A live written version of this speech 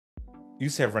You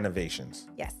said renovations.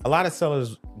 Yes. A lot of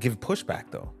sellers give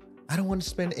pushback though. I don't want to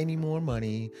spend any more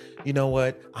money. You know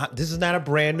what? This is not a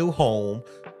brand new home.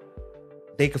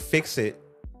 They could fix it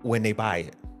when they buy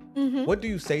it. What do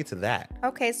you say to that?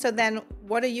 Okay, so then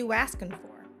what are you asking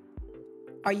for?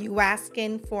 Are you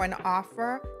asking for an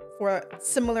offer for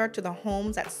similar to the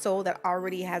homes that sold that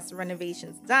already has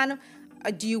renovations done?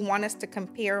 Do you want us to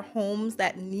compare homes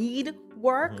that need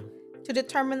work to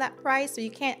determine that price? So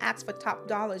you can't ask for top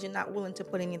dollars. You're not willing to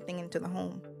put anything into the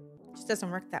home. It just doesn't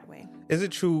work that way. Is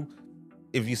it true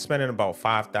if you're spending about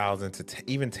 $5,000 to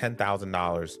even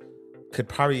 $10,000, could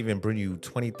probably even bring you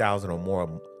 $20,000 or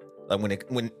more? Like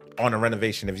when on a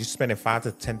renovation, if you're spending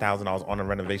 $5,000 to $10,000 on a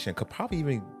renovation, could probably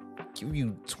even give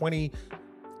you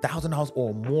 $20,000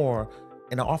 or more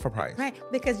in an offer price. Right,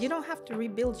 because you don't have to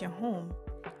rebuild your home.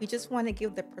 You just want to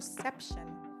give the perception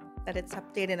that it's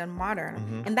updated and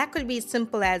modern. And that could be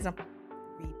simple as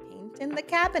repainting the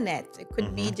cabinets. It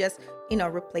could be just,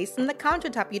 replacing the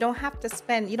countertop. You don't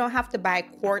have to buy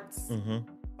quartz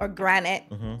or granite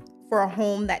for a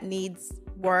home that needs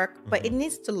work, but it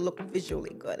needs to look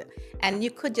visually good. And you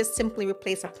could just simply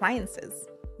replace appliances.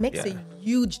 Makes a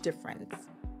huge difference.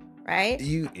 Right?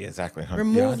 Exactly.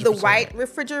 Remove the white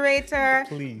refrigerator,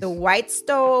 the white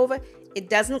stove. It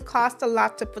doesn't cost a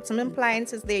lot to put some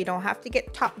appliances there. You don't have to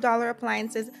get top dollar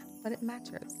appliances, but it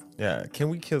matters. Yeah. Can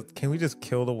we just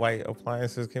kill the white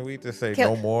appliances? Can we just say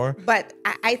no more? But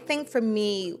I think for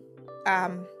me,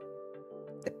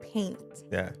 the paint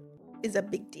is a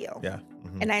big deal. Yeah.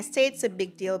 And I say it's a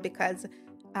big deal because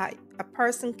a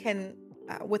person can,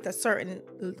 with a certain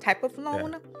type of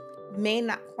loan, may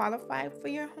not qualify for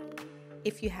your home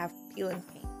if you have peel and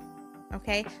paint.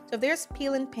 Okay? So if there's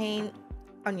peel and paint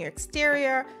on your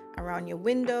exterior, around your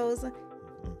windows,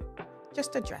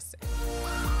 just address it.